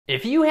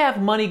If you have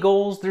money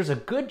goals, there's a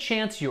good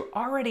chance you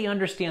already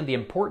understand the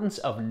importance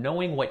of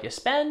knowing what you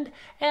spend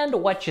and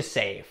what you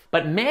save.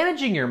 But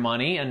managing your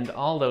money and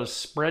all those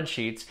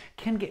spreadsheets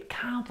can get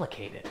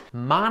complicated.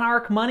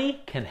 Monarch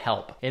Money can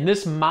help. In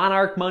this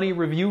Monarch Money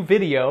review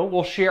video,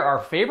 we'll share our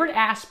favorite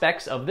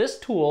aspects of this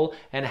tool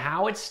and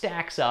how it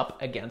stacks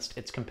up against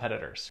its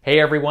competitors.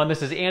 Hey everyone,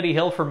 this is Andy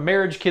Hill from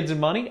Marriage, Kids,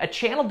 and Money, a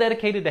channel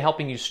dedicated to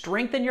helping you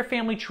strengthen your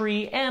family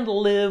tree and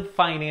live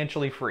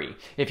financially free.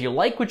 If you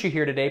like what you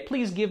hear today,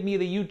 please give me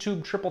the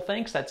YouTube triple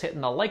thanks. That's hitting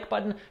the like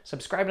button,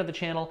 subscribing to the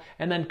channel,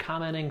 and then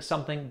commenting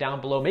something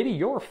down below, maybe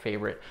your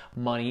favorite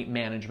money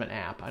management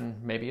app, and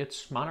maybe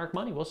it's Monarch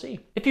Money, we'll see.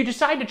 If you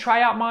decide to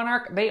try out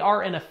Monarch, they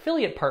are an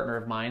affiliate partner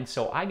of mine,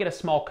 so I get a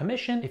small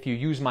commission if you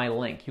use my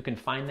link. You can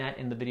find that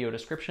in the video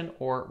description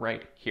or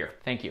right here.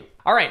 Thank you.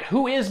 All right,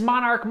 who is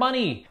Monarch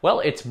Money? Well,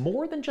 it's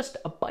more than just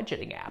a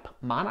budgeting app.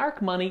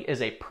 Monarch Money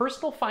is a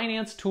personal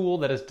finance tool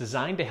that is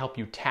designed to help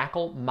you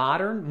tackle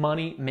modern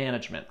money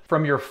management.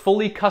 From your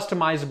fully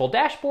customizable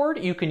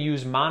dashboard, you can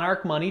use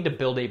Monarch Money to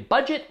build a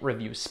budget,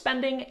 review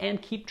spending,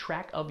 and keep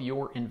track of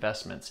your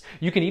investments.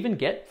 You can even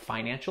get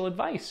financial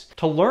advice.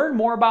 To learn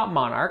more about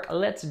Monarch,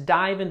 let's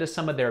dive into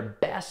some of their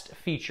best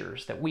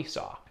features that we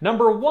saw.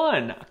 Number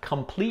one,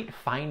 complete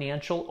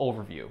financial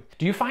overview.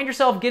 Do you find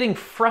yourself getting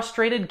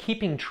frustrated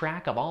keeping track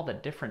of all the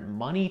different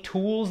money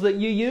tools that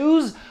you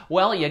use?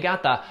 Well, you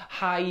got the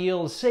high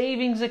yield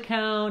savings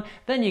account,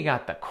 then you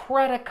got the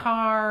credit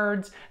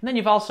cards, and then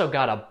you've also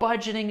got a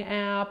budgeting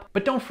app.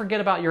 But don't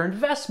forget about your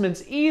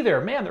investments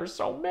either. Man, there's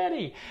so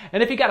many.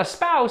 And if you got a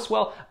spouse,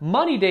 well,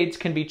 money dates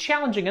can be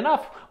challenging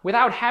enough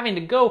without having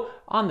to go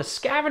on the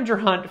scavenger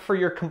hunt for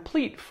your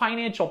complete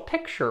financial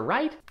picture,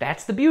 right?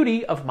 That's the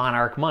beauty of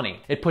Monarch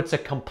Money. It puts a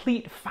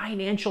complete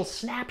financial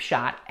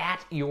snapshot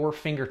at your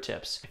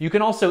fingertips. You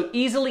can also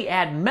easily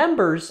add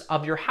members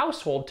of your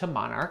household to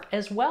Monarch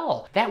as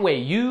well. That way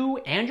you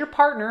and your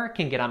partner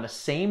can get on the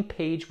same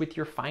page with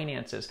your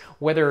finances,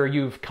 whether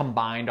you've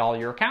combined all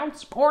your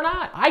accounts or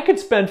not. I could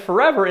spend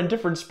forever in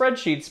different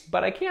spreadsheets,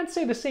 but I can't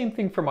say the same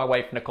thing for my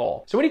wife,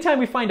 Nicole. So anytime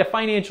we find a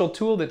financial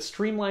tool that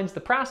streamlines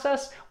the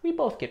process, we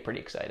both get pretty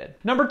excited.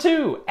 Number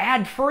two,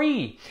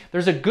 ad-free.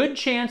 There's a good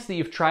chance that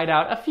you've tried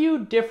out a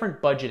few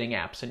different budgeting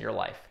apps in your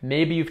life.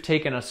 Maybe you've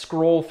taken a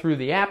scroll through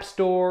the App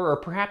Store, or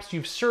perhaps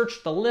you've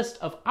searched the list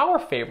of our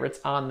favorites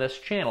on this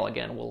channel.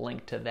 Again, we'll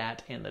link to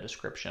that in the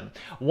description.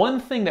 One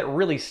thing that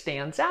really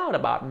stands out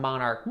about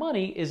Monarch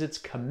Money is its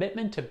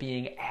commitment to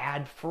being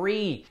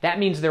ad-free. That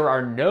means there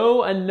are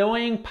no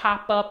annoying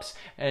pop-ups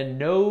and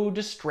no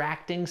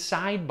distracting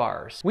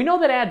sidebars. We know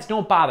that ads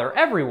don't bother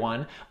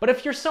everyone, but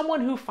if you're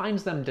someone who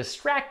finds them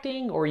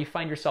distracting, or you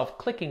find yourself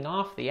clicking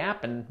off the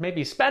app and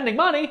maybe spending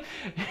money,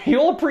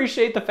 you'll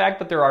appreciate the fact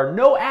that there are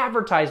no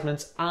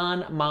advertisements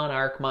on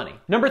Monarch Money.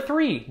 Number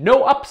three,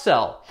 no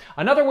upsell.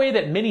 Another way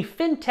that many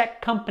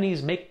fintech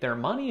companies make their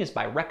money is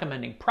by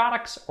recommending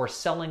products or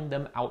selling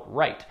them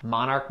outright.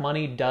 Monarch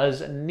Money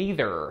does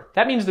neither.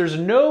 That means there's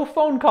no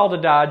phone call to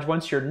dodge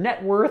once your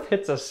net worth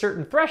hits a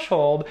certain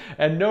threshold,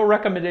 and no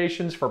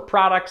recommendations for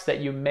products that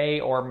you may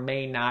or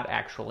may not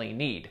actually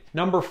need.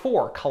 Number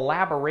four,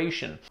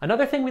 collaboration.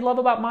 Another thing we love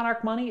about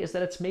Monarch Money is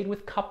that it's made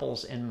with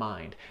couples in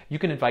mind. You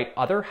can invite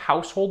other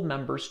household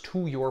members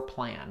to your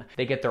plan.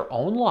 They get their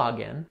own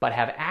login, but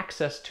have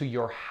access to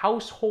your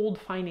household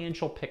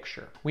financial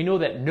picture. We know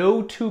that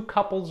no two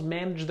couples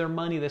manage their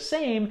money the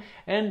same,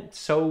 and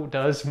so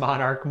does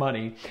Monarch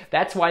Money.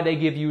 That's why they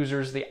give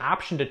users the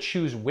option to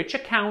choose which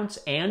accounts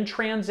and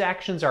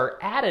transactions are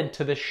added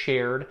to the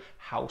shared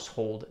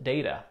household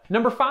data.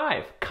 Number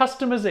five,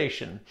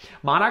 customization.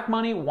 Monarch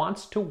Money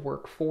wants to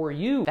work for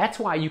you. That's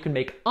why you can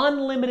make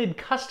unlimited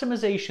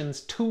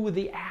customizations to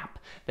the app.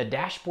 The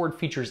dashboard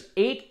features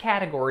 8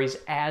 categories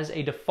as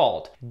a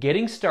default: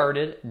 getting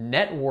started,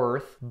 net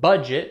worth,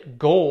 budget,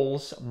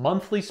 goals,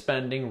 monthly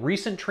spending,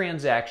 recent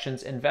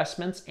transactions,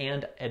 investments,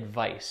 and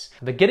advice.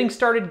 The Getting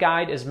Started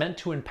guide is meant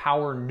to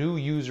empower new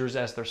users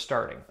as they're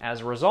starting.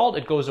 As a result,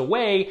 it goes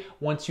away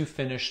once you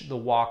finish the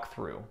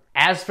walkthrough.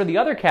 As for the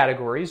other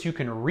categories, you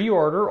can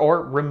reorder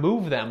or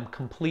remove them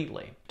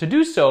completely. To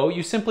do so,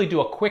 you simply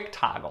do a quick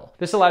toggle.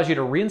 This allows you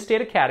to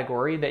reinstate a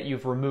category that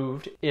you've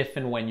removed if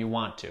and when you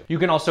want to. You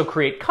can also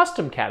create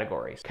custom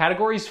categories.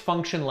 Categories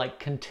function like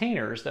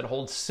containers that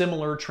hold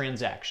similar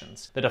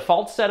transactions. The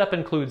default setup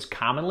includes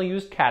commonly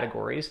used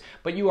categories,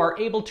 but you are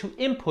able to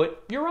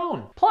input your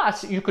own.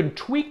 Plus, you can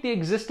tweak the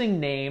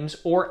existing names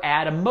or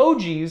add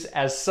emojis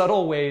as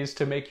subtle ways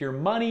to make your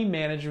money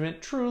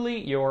management truly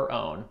your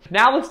own.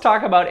 Now let's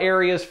talk about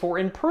areas for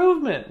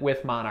improvement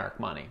with Monarch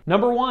Money.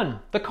 Number one,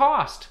 the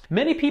cost.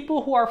 Many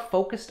people who are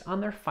focused on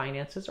their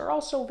finances are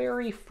also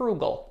very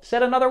frugal.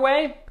 Said another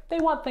way, they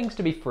want things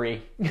to be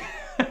free.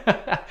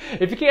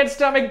 If you can't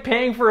stomach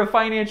paying for a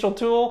financial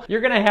tool,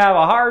 you're gonna have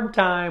a hard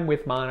time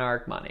with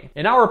Monarch Money.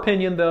 In our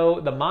opinion though,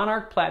 the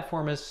Monarch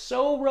platform is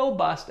so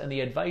robust and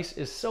the advice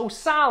is so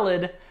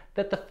solid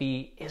that the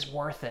fee is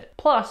worth it.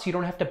 Plus, you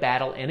don't have to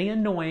battle any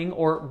annoying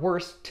or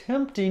worse,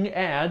 tempting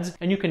ads,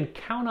 and you can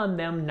count on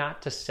them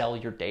not to sell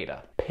your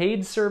data.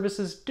 Paid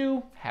services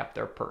do have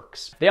their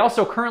perks. They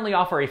also currently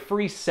offer a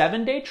free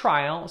 7-day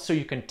trial so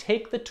you can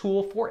take the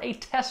tool for a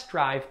test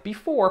drive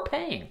before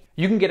paying.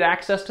 You can get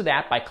access to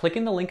that by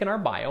clicking the link in our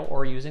bio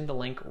or using the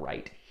link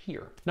right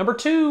here. Number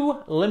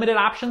 2, limited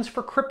options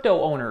for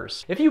crypto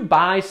owners. If you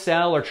buy,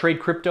 sell, or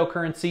trade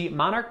cryptocurrency,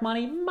 Monarch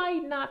Money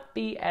might not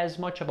be as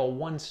much of a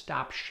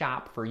one-stop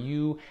shop for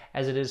you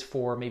as it is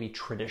for maybe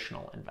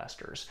traditional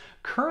investors.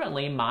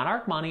 Currently,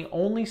 Monarch Money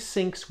only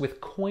syncs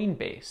with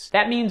Coinbase.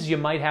 That means you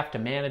might have to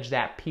manage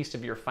that piece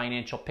of your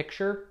financial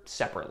picture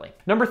separately.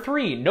 Number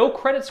 3, no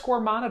credit score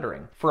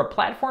monitoring. For a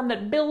platform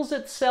that bills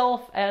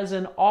itself as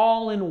an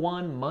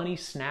all-in-one money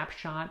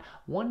snapshot,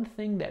 one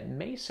thing that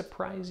may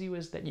surprise you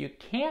is that you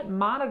can't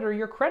monitor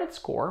your credit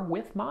score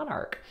with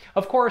Monarch.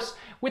 Of course,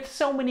 with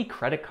so many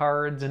credit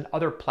cards and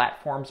other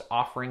platforms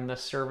offering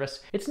this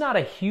service, it's not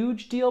a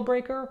huge deal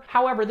breaker.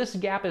 However, this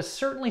gap is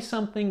certainly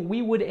something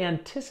we would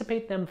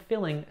anticipate them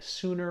filling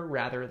sooner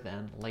rather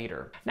than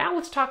later. Now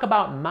let's talk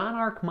about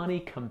Monarch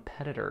Money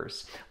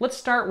competitors. Let's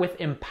start with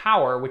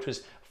Empower, which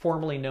was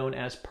formerly known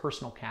as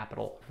Personal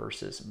Capital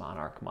versus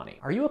Monarch Money.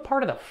 Are you a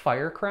part of the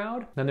FIRE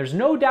crowd? Then there's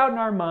no doubt in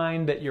our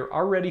mind that you're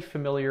already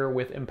familiar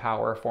with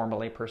Empower,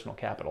 formerly Personal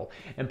Capital.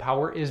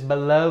 Empower is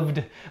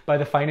beloved by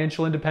the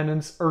financial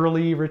independence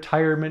early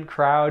retirement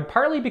crowd,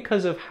 partly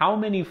because of how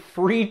many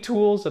free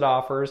tools it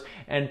offers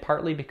and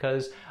partly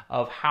because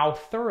of how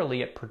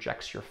thoroughly it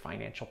projects your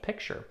financial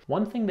picture.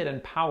 One thing that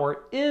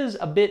Empower is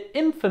a bit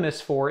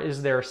infamous for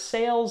is their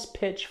sales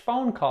pitch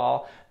phone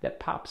call that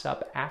pops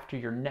up after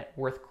your net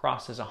worth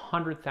crosses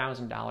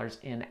 $100,000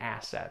 in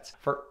assets.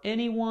 For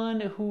anyone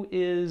who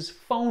is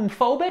phone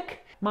phobic,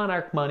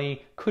 Monarch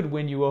Money could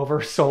win you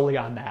over solely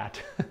on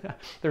that.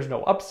 There's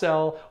no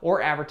upsell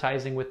or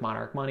advertising with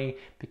Monarch Money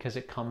because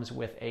it comes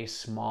with a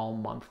small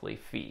monthly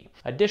fee.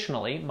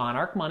 Additionally,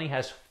 Monarch Money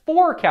has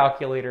 4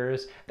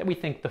 calculators that we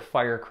think the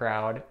FIRE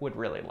crowd would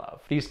really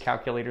love. These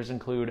calculators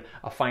include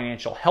a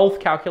financial health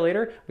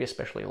calculator, we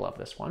especially love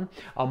this one,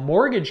 a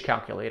mortgage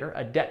calculator,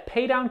 a debt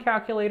paydown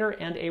calculator,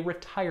 and a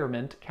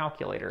retirement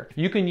calculator.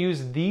 You can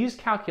use these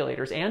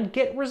calculators and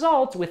get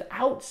results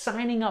without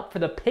signing up for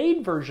the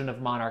paid version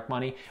of Monarch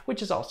Money,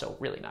 which is also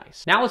really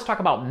nice. Now let's talk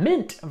about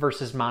Mint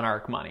versus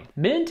Monarch Money.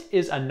 Mint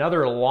is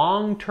another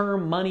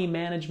long-term money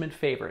management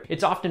favorite.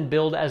 It's often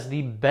billed as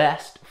the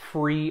best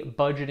free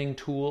budgeting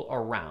tool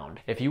around.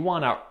 If you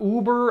want an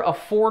uber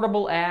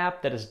affordable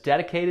app that is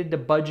dedicated to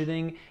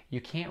budgeting,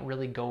 you can't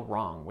really go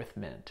wrong with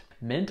Mint.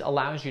 Mint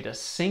allows you to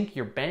sync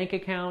your bank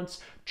accounts,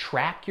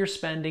 track your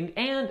spending,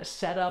 and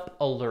set up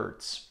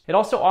alerts. It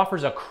also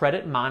offers a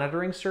credit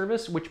monitoring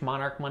service, which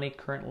Monarch Money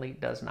currently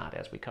does not,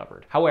 as we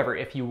covered. However,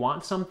 if you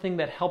want something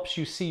that helps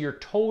you see your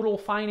total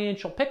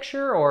financial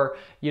picture or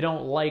you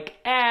don't like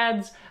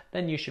ads,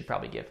 then you should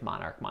probably give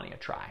Monarch Money a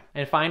try.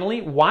 And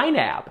finally,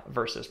 YNAB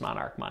versus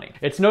Monarch Money.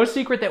 It's no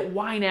secret that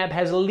YNAB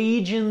has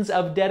legions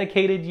of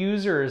dedicated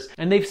users,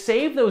 and they've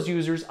saved those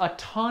users a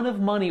ton of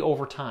money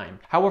over time.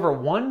 However,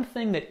 one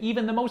thing that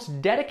even the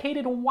most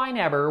dedicated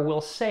YNABer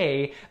will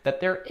say that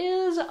there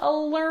is a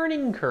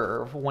learning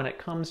curve when it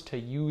comes to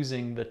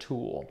using the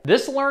tool.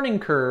 This learning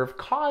curve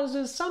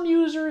causes some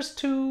users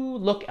to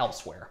look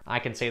elsewhere. I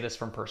can say this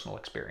from personal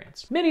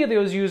experience. Many of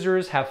those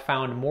users have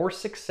found more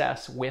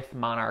success with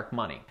Monarch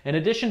Money. In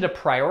addition to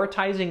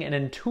prioritizing an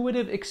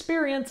intuitive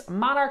experience,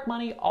 Monarch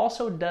Money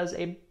also does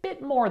a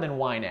bit more than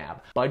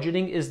YNAB.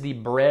 Budgeting is the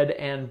bread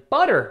and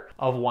butter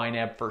of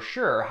YNAB for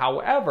sure.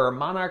 However,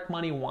 Monarch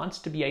Money wants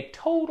to be a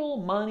total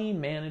money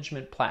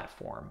management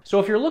platform.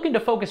 So if you're looking to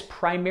focus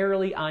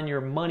primarily on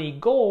your money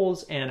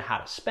goals and how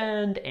to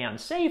spend and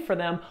save for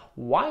them,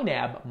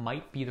 YNAB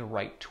might be the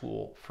right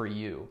tool for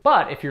you.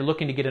 But if you're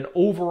looking to get an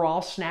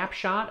overall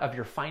snapshot of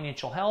your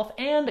financial health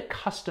and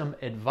custom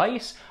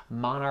advice,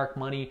 Monarch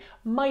Money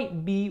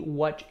might be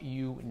what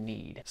you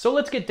need. So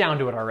let's get down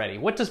to it already.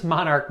 What does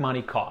Monarch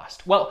Money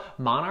cost? Well,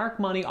 Monarch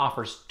Money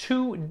offers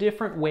 2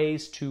 different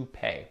ways to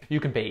pay. You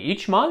can pay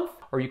each month,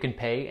 or you can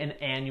pay an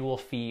annual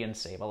fee and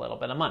save a little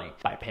bit of money.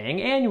 By paying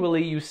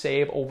annually, you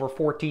save over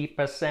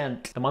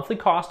 40%. The monthly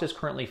cost is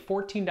currently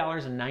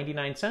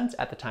 $14.99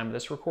 at the time of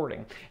this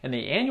recording, and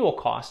the annual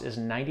cost is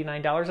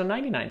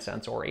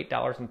 $99.99 or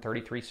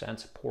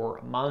 $8.33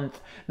 per month.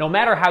 No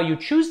matter how you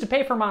choose to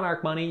pay for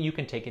Monarch Money, you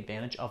can take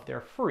advantage of their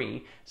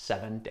free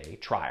 7-day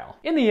trial.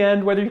 In the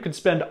end, whether you can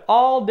spend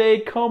all day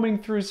combing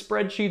through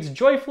spreadsheets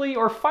joyfully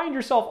or find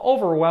yourself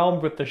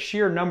overwhelmed with the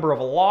sheer number of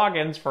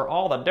logins for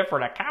all the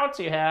different accounts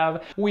you have,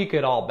 we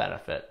could all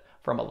benefit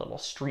from a little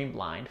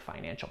streamlined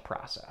financial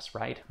process,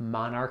 right?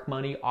 Monarch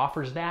Money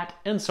offers that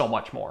and so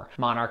much more.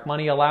 Monarch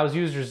Money allows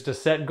users to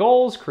set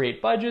goals,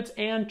 create budgets,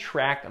 and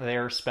track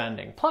their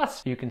spending.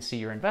 Plus, you can see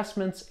your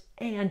investments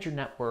and your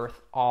net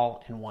worth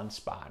all in one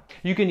spot.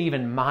 You can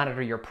even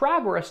monitor your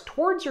progress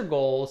towards your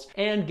goals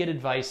and get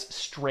advice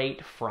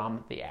straight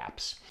from the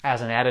apps.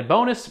 As an added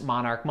bonus,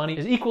 Monarch Money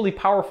is equally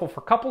powerful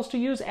for couples to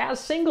use as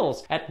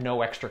singles at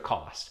no extra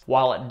cost.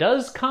 While it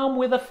does come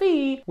with a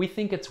fee, we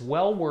think it's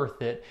well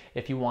worth it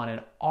if you want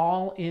an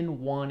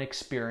all-in-one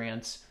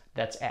experience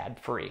that's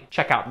ad-free.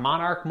 Check out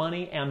Monarch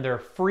Money and their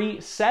free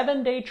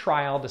 7-day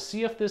trial to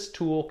see if this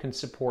tool can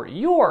support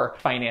your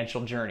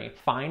financial journey.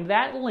 Find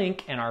that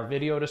link in our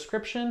video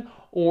description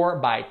or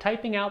by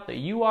typing out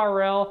the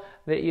URL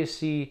that you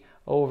see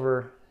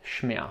over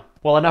Shmia.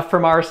 Well, enough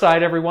from our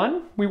side,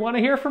 everyone. We want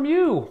to hear from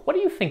you. What do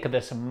you think of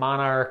this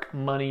Monarch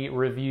Money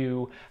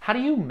review? How do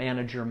you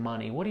manage your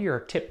money? What are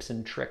your tips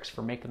and tricks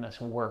for making this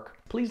work?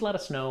 Please let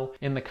us know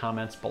in the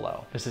comments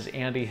below. This is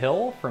Andy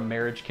Hill from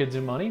Marriage, Kids,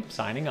 and Money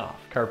signing off.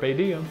 Carpe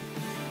diem.